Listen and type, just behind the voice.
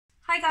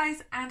Hi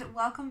guys, and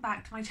welcome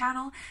back to my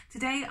channel.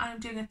 Today I'm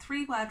doing a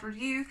 3-word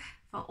review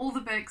for all the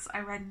books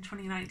I read in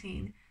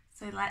 2019.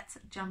 So let's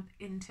jump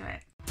into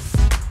it.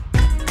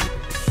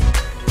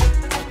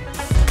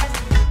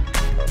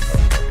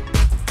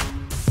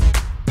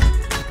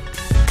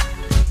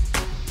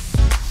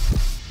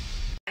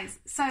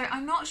 So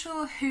I'm not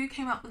sure who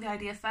came up with the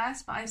idea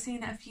first, but I've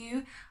seen a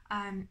few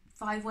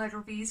 5-word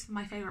reviews for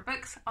my favourite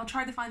books. I'll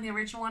try to find the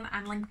original one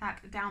and link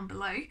that down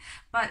below.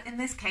 But in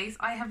this case,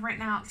 I have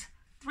written out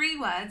 3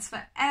 words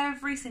for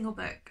every single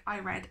book I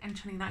read in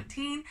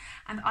 2019,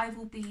 and I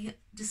will be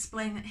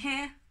displaying it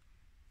here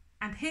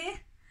and here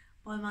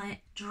by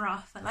my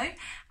giraffe fellow.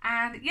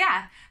 And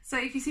yeah, so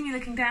if you see me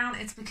looking down,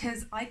 it's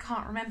because I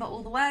can't remember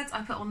all the words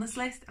I put on this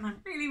list, and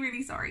I'm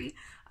really sorry.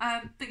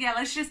 But yeah,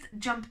 let's just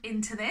jump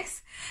into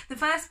this. The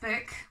first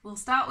book we'll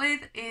start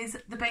with is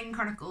The Bane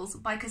Chronicles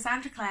by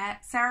Cassandra Clare,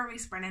 Sarah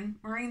Rees Brennan,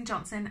 Maureen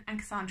Johnson and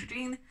Cassandra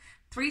Jean.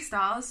 3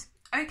 stars,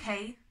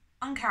 okay,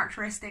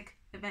 uncharacteristic,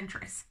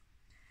 adventurous.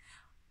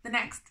 The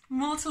next,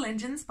 Mortal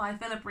Engines by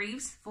Philip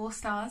Reeves, 4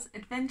 stars,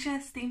 adventure,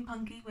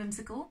 steampunky,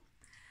 whimsical.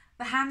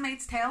 The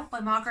Handmaid's Tale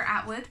by Margaret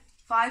Atwood,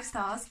 5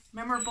 stars,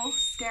 memorable,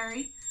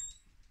 scary.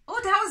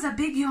 Oh, that was a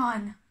big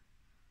yawn.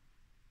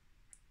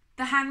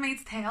 The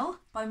Handmaid's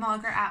Tale by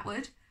Margaret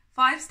Atwood,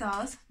 5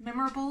 stars,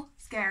 memorable,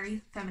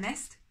 scary,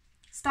 feminist.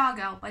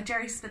 Stargirl by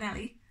Jerry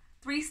Spinelli,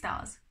 3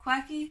 stars,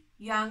 quirky,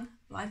 young,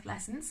 life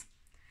lessons.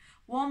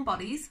 Warm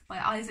Bodies by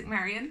Isaac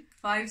Marion,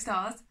 5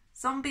 stars,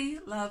 zombie,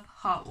 love,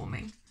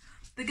 heartwarming.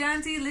 The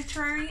Guernsey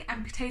Literary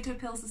and Potato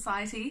Peel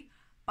Society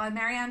by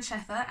Marianne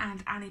Sheffer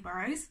and Annie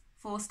Burroughs,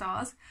 4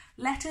 stars,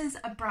 letters,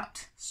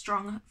 abrupt,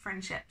 strong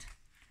friendship.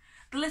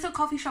 The Little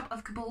Coffee Shop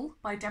of Kabul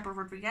by Deborah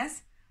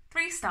Rodriguez,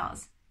 3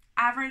 stars,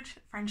 average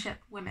friendship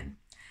women.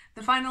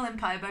 The Final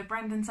Empire by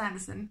Brendan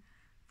Sanderson,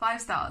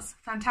 5 stars,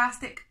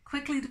 fantastic,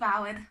 quickly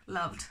devoured,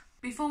 loved.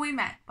 Before We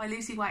Met by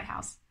Lucy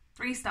Whitehouse,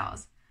 3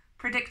 stars,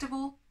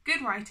 predictable,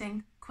 good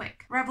writing,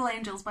 quick. Rebel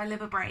Angels by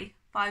Libba Bray,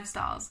 5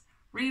 stars,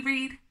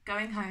 reread,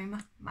 going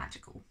home,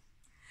 magical.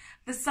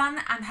 The Sun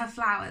and Her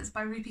Flowers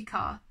by Rupi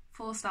Kaur,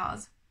 4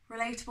 stars,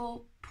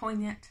 relatable,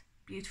 poignant,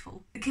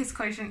 beautiful. The Kiss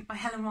Quotient by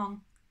Helen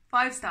Wong,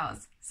 5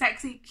 stars,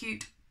 sexy,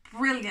 cute,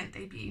 brilliant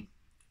debut.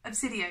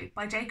 Obsidio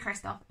by Jay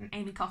Kristoff and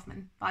Amy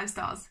Kaufman, 5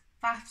 stars,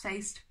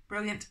 fast-paced,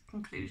 brilliant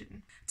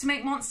conclusion. To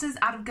Make Monsters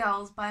Out of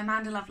Girls by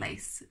Amanda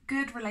Lovelace,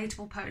 good,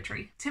 relatable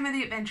poetry. Timothy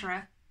the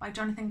Adventurer by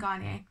Jonathan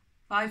Garnier,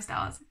 5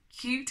 stars,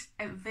 cute,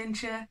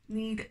 adventure,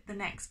 need the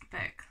next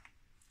book.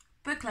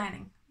 Book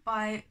Learning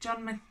by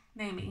John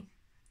McNamee,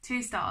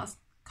 2 stars,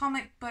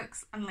 comic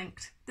books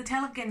unlinked. The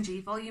Tale of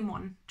Genji, Volume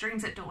 1,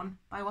 Dreams at Dawn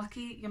by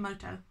Waki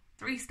Yamoto,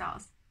 3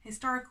 stars,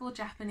 historical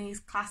Japanese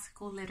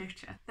classical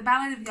literature. The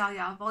Ballad of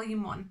Yaya,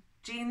 Volume 1,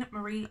 Jean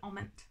Marie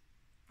Aumont,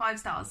 5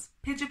 stars,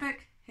 picture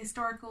book,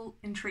 historical,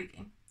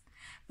 intriguing.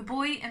 The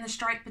Boy in the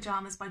Striped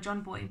Pyjamas by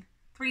John Boyne,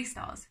 3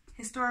 stars,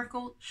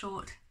 historical,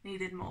 short,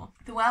 needed more.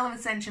 The Well of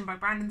Ascension by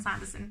Brandon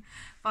Sanderson,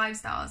 5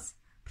 stars,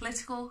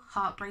 political,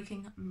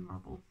 heartbreaking,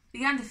 memorable.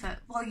 The Underfoot,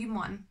 Volume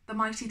 1, The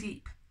Mighty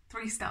Deep,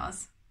 3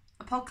 stars,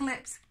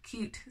 apocalypse,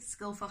 cute,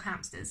 skillful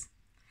hamsters.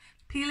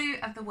 Pilu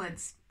of the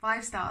Woods,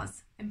 5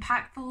 stars,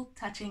 impactful,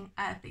 touching,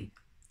 earthy.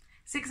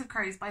 6 of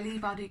Crows by Leigh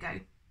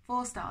Bardugo,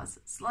 4 stars,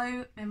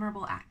 slow,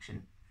 memorable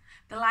action.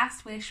 The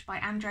Last Wish by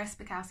Andrzej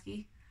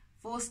Spakowski,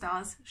 4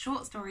 stars,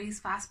 short stories,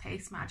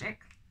 fast-paced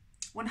magic.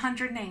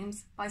 100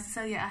 Names by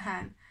Cecilia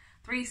Ahern,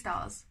 3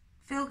 stars,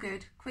 feel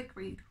good, quick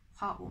read,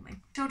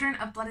 heartwarming. Children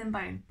of Blood and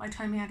Bone by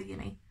Tomi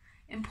Adeyemi,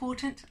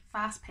 important,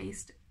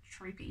 fast-paced,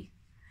 tropey.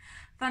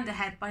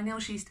 Thunderhead by Neal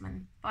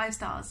Shusterman, 5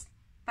 stars,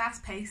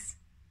 fast-paced,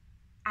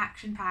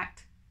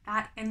 action-packed,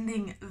 that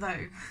ending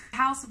though.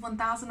 House of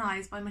 1000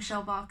 Eyes by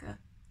Michelle Barker,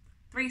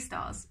 3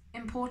 stars,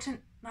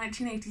 important,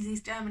 1980s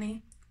East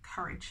Germany,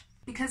 courage.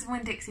 Because of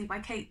Winn-Dixie by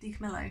Kate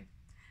DiCamillo,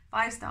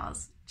 5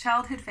 stars,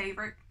 childhood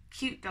favourite,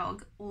 cute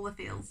dog, all the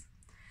feels.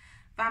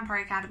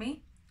 Vampire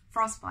Academy,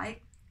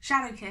 Frostbite,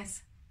 Shadow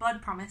Kiss,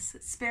 Blood Promise,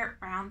 Spirit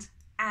Round,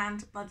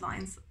 and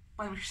Bloodlines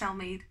by Michelle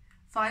Mead,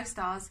 5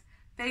 stars,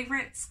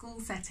 favourite school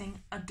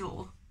setting,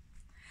 adore.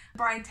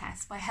 Bride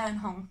Test by Helen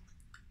Hong,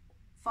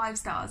 5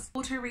 stars,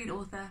 auto-read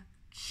author,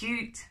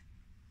 cute.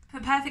 The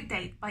Perfect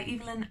Date by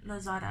Evelyn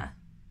Lozada,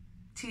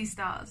 2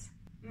 stars,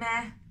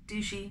 meh,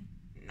 douchey,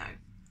 no.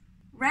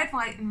 Red,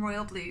 White and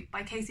Royal Blue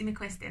by Casey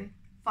McQuiston,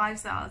 5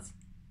 stars,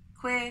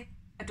 queer,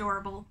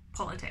 adorable,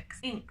 politics.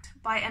 Inked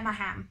by Emma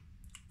Hamm,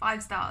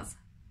 5 stars,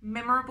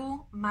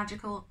 memorable,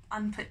 magical,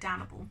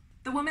 unputdownable.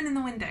 The Woman in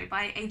the Window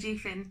by A.J.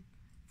 Finn,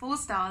 4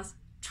 stars,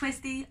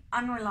 twisty,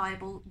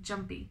 unreliable,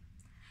 jumpy.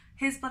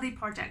 His Bloody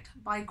Project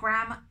by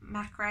Graham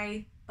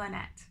McRae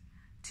Burnett,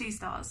 2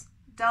 stars,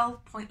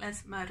 dull,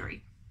 pointless,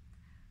 murdery.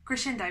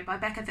 Crescendo by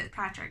Becca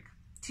Fitzpatrick,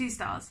 2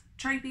 stars,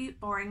 tropey,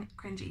 boring,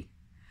 cringy.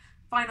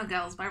 Final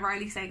Girls by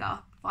Riley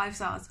Sagar, 5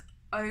 stars,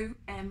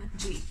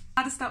 OMG.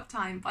 How to Stop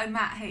Time by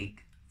Matt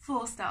Haig,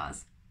 4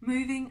 stars,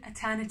 moving,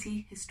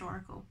 eternity,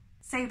 historical.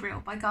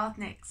 Sabriel by Garth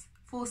Nix,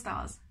 4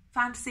 stars,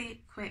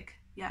 fantasy, quick,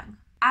 young.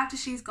 After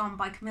She's Gone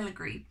by Camilla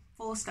Grebe,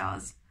 4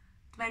 stars,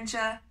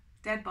 dementia,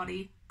 Dead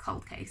Body,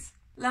 Cold Case.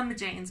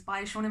 Lumberjanes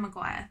by Shawnee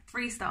Maguire,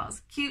 3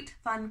 stars. Cute,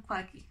 fun,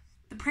 quirky.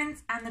 The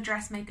Prince and the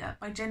Dressmaker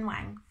by Jin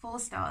Wang, 4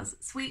 stars.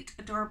 Sweet,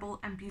 adorable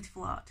and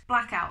beautiful art.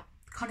 Blackout,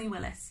 Connie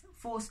Willis,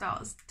 4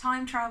 stars.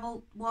 Time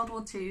travel, World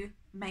War II,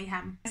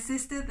 mayhem. My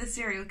Sister the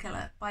Serial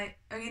Killer by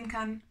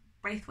Oyinkan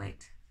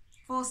Braithwaite,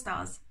 4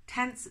 stars.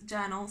 Tense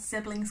journal,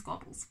 sibling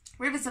squabbles.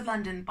 Rivers of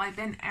London by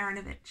Ben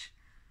Aronovich,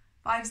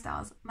 5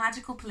 stars.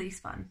 Magical police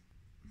fun.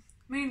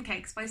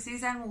 Mooncakes by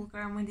Suzanne Walker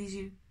and Wendy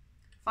Zhu,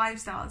 5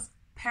 stars.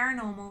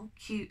 Paranormal,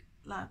 cute,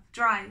 love.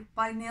 Dry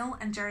by Neil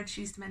and Jared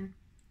Schusterman,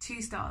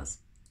 2 stars.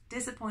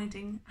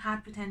 Disappointing,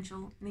 had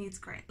potential, needs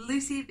grit.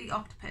 Lucy the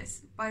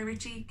Octopus by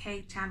Richie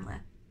K.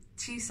 Chandler,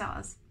 2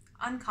 stars.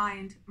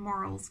 Unkind,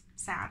 morals,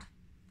 sad.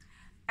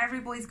 Every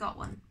Boy's Got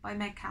One by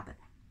Meg Cabot,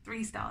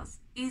 3 stars.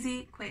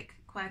 Easy, quick,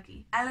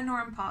 quirky.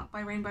 Eleanor and Park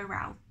by Rainbow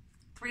Rowell,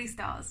 3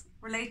 stars.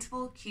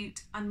 Relatable,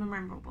 cute,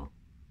 unmemorable.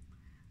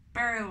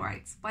 Burial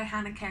Rites by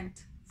Hannah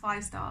Kent,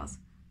 5 stars.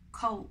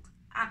 Cold,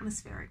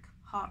 atmospheric,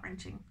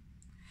 heart-wrenching.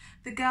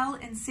 The Girl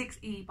in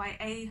 6E by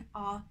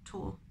A.R.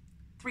 Torr,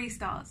 3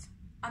 stars.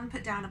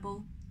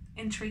 Unputdownable,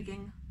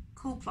 intriguing,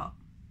 cool plot.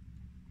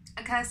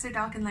 A Curse So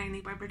Dark and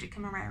Lonely by Bridget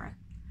Camarera,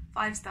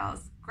 5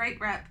 stars. Great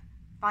rep,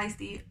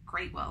 feisty,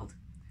 great world.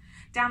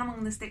 Down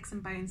Among the Sticks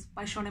and Bones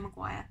by Shawnee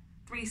Maguire,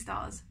 3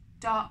 stars.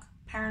 Dark,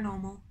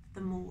 paranormal,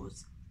 the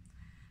Moors.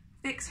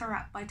 Fix Her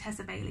Up by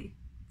Tessa Bailey,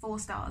 4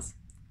 stars.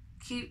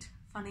 Cute,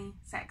 funny,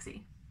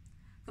 sexy.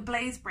 The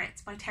Blaze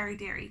Brits by Terry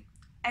Deary,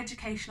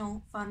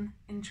 educational, fun,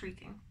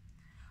 intriguing.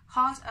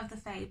 Heart of the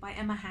Fae by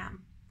Emma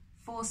Hamm,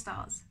 4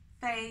 stars.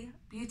 Fae,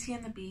 Beauty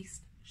and the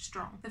Beast,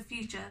 strong. The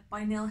Future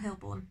by Neil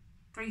Hilborn,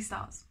 3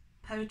 stars.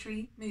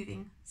 Poetry,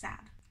 moving,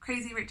 sad.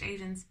 Crazy Rich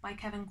Asians by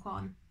Kevin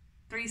Kwan,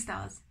 3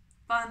 stars.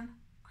 Fun,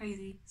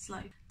 crazy,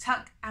 slow.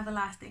 Tuck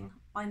Everlasting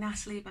by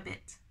Natalie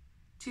Babbitt,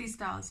 2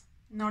 stars.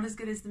 Not as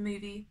good as the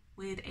movie,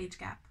 weird age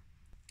gap.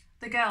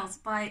 The Girls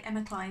by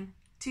Emma Cline,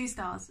 2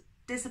 stars.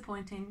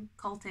 Disappointing,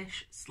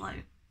 cultish, slow.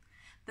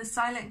 The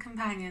Silent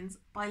Companions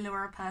by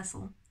Laura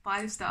Purcell,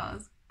 5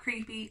 stars.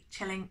 Creepy,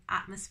 chilling,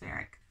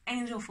 atmospheric.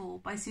 Angel Fall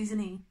by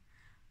Susan E,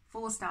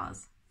 4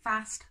 stars.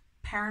 Fast,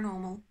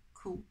 paranormal,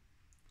 cool.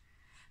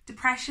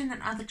 Depression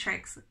and Other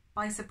Tricks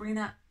by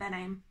Sabrina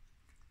Benaim,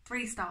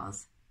 3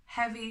 stars.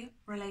 Heavy,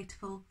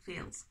 relatable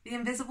feels. The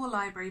Invisible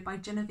Library by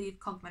Genevieve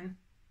Cogman,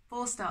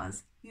 4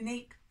 stars.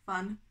 Unique,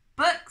 fun,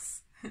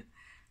 books.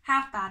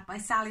 Half Bad by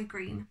Sally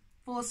Green,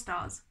 4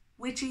 stars.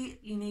 Witchy,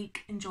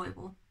 unique,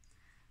 enjoyable.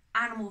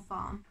 Animal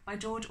Farm by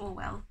George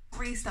Orwell,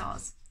 3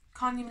 stars.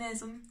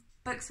 Communism,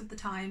 books of the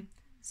time,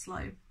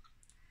 slow.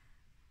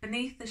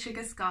 Beneath the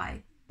Sugar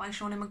Sky by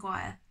Shawnee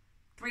Maguire,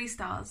 3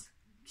 stars.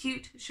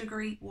 Cute,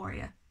 sugary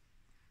warrior.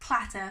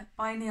 Clatter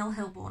by Neil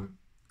Hilborn,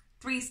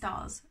 3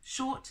 stars.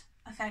 Short,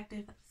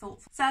 effective,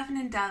 thoughtful. Surfing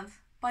and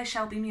Dove by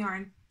Shelby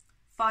Murin,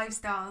 5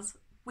 stars.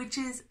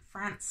 Witches,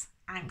 France,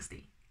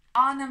 angsty.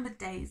 Our Numbered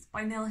Days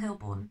by Neil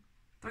Hilborn,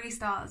 3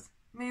 stars.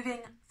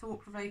 Moving,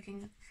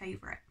 thought-provoking,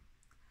 favourite.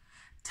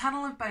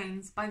 Tunnel of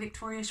Bones by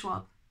Victoria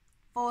Schwab,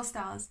 4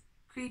 stars.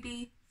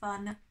 Creepy,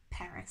 fun,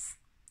 Paris.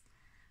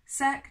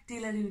 Cirque de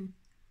la Lune,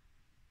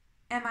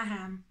 Emma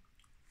Hamm,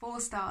 4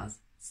 stars.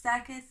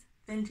 Circus,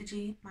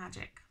 vintagey,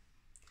 magic.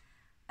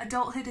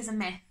 Adulthood is a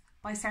Myth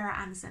by Sarah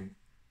Anderson,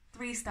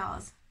 3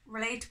 stars.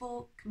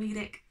 Relatable,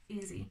 comedic,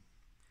 easy.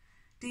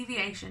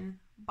 Deviation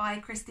by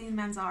Christine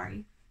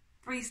Manzari,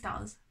 3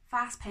 stars.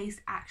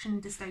 Fast-paced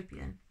action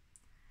dystopian.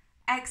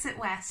 Exit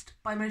West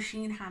by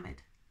Mohsin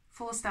Hamid,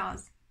 4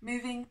 stars.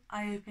 Moving,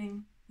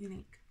 eye-opening,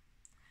 unique.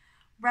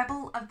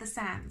 Rebel of the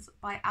Sands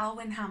by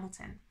Alwyn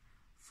Hamilton,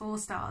 4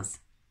 stars.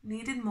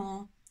 Needed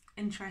more,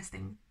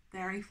 interesting,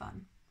 very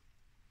fun.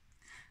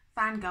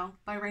 Fangirl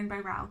by Rainbow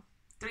Rowell,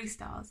 3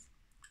 stars.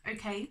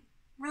 Okay,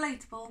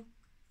 relatable,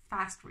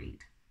 fast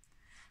read.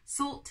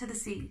 Salt to the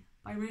Sea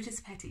by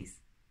Rutus Pettis,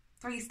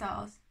 3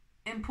 stars.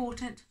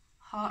 Important,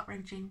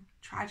 heart-wrenching,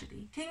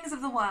 tragedy. Kings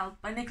of the World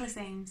by Nicholas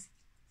Ames,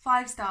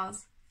 5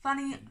 stars.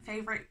 Funny,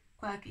 favourite,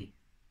 quirky.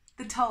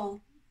 The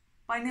Toll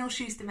by Neil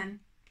Schusterman,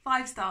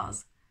 5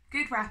 stars.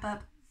 Good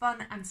wrap-up,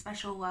 fun and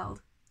special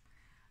world.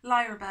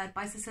 Lyra Bird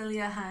by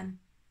Cecilia Ahern,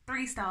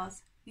 3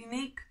 stars.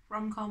 Unique,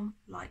 rom-com,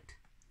 light.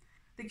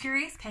 The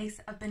Curious Case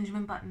of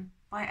Benjamin Button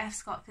by F.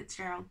 Scott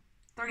Fitzgerald,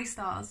 3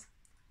 stars.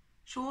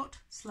 Short,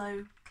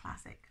 slow,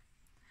 classic.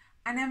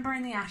 An Ember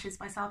in the Ashes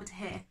by Sabaa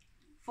Tahir,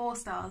 4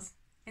 stars.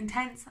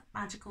 Intense,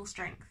 magical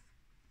strength.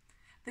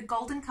 The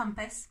Golden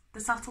Compass, The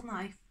Subtle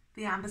Knife,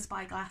 The Amber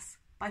Spyglass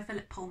by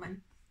Philip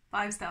Pullman,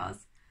 5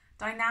 stars.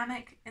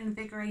 Dynamic,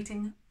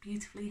 invigorating,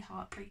 beautifully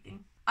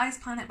heartbreaking. Ice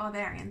Planet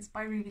Barbarians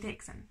by Ruby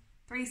Dixon,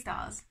 3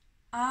 stars.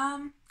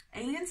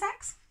 Alien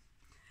sex?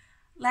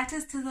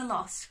 Letters to the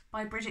Lost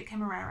by Bridget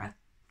Camarera,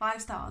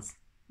 5 stars.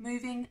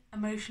 Moving,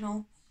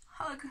 emotional,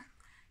 hug.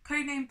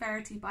 Codename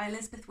Verity by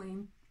Elizabeth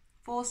Wein,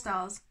 4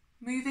 stars.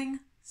 Moving,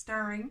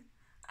 stirring.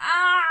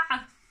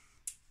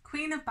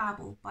 Queen of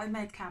Babel by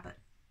Meg Cabot,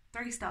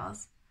 3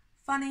 stars.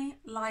 Funny,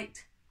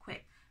 light,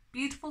 quick.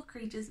 Beautiful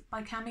Creatures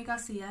by Cami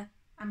Garcia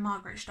and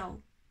Margaret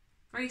Stoll,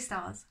 3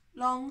 stars.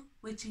 Long,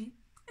 witchy,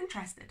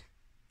 interested.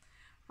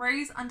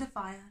 Rose Under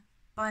Fire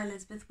by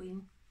Elizabeth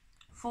Wein.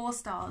 4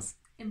 stars.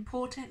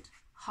 Important,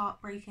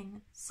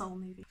 heartbreaking soul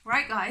movie.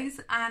 Right guys,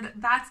 and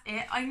that's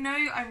it. I know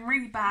I'm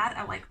really bad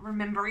at like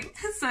remembering,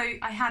 so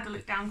I had to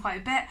look down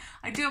quite a bit.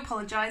 I do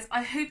apologise.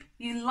 I hope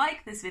you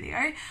like this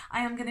video. I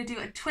am going to do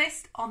a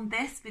twist on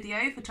this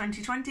video for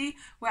 2020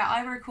 where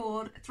I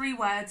record 3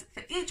 words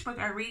for each book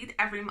I read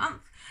every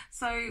month.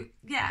 So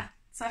yeah,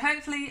 so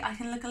hopefully I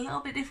can look a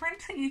little bit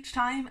different each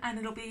time and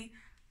it'll be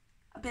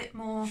a bit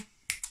more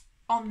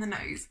on the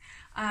nose.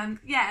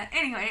 Yeah,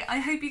 anyway, I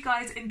hope you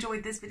guys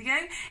enjoyed this video.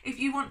 If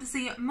you want to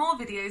see more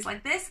videos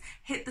like this,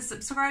 hit the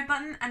subscribe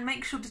button and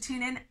make sure to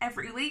tune in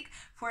every week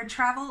for a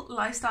travel,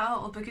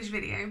 lifestyle or bookish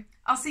video.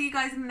 I'll see you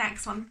guys in the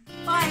next one.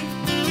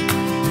 Bye!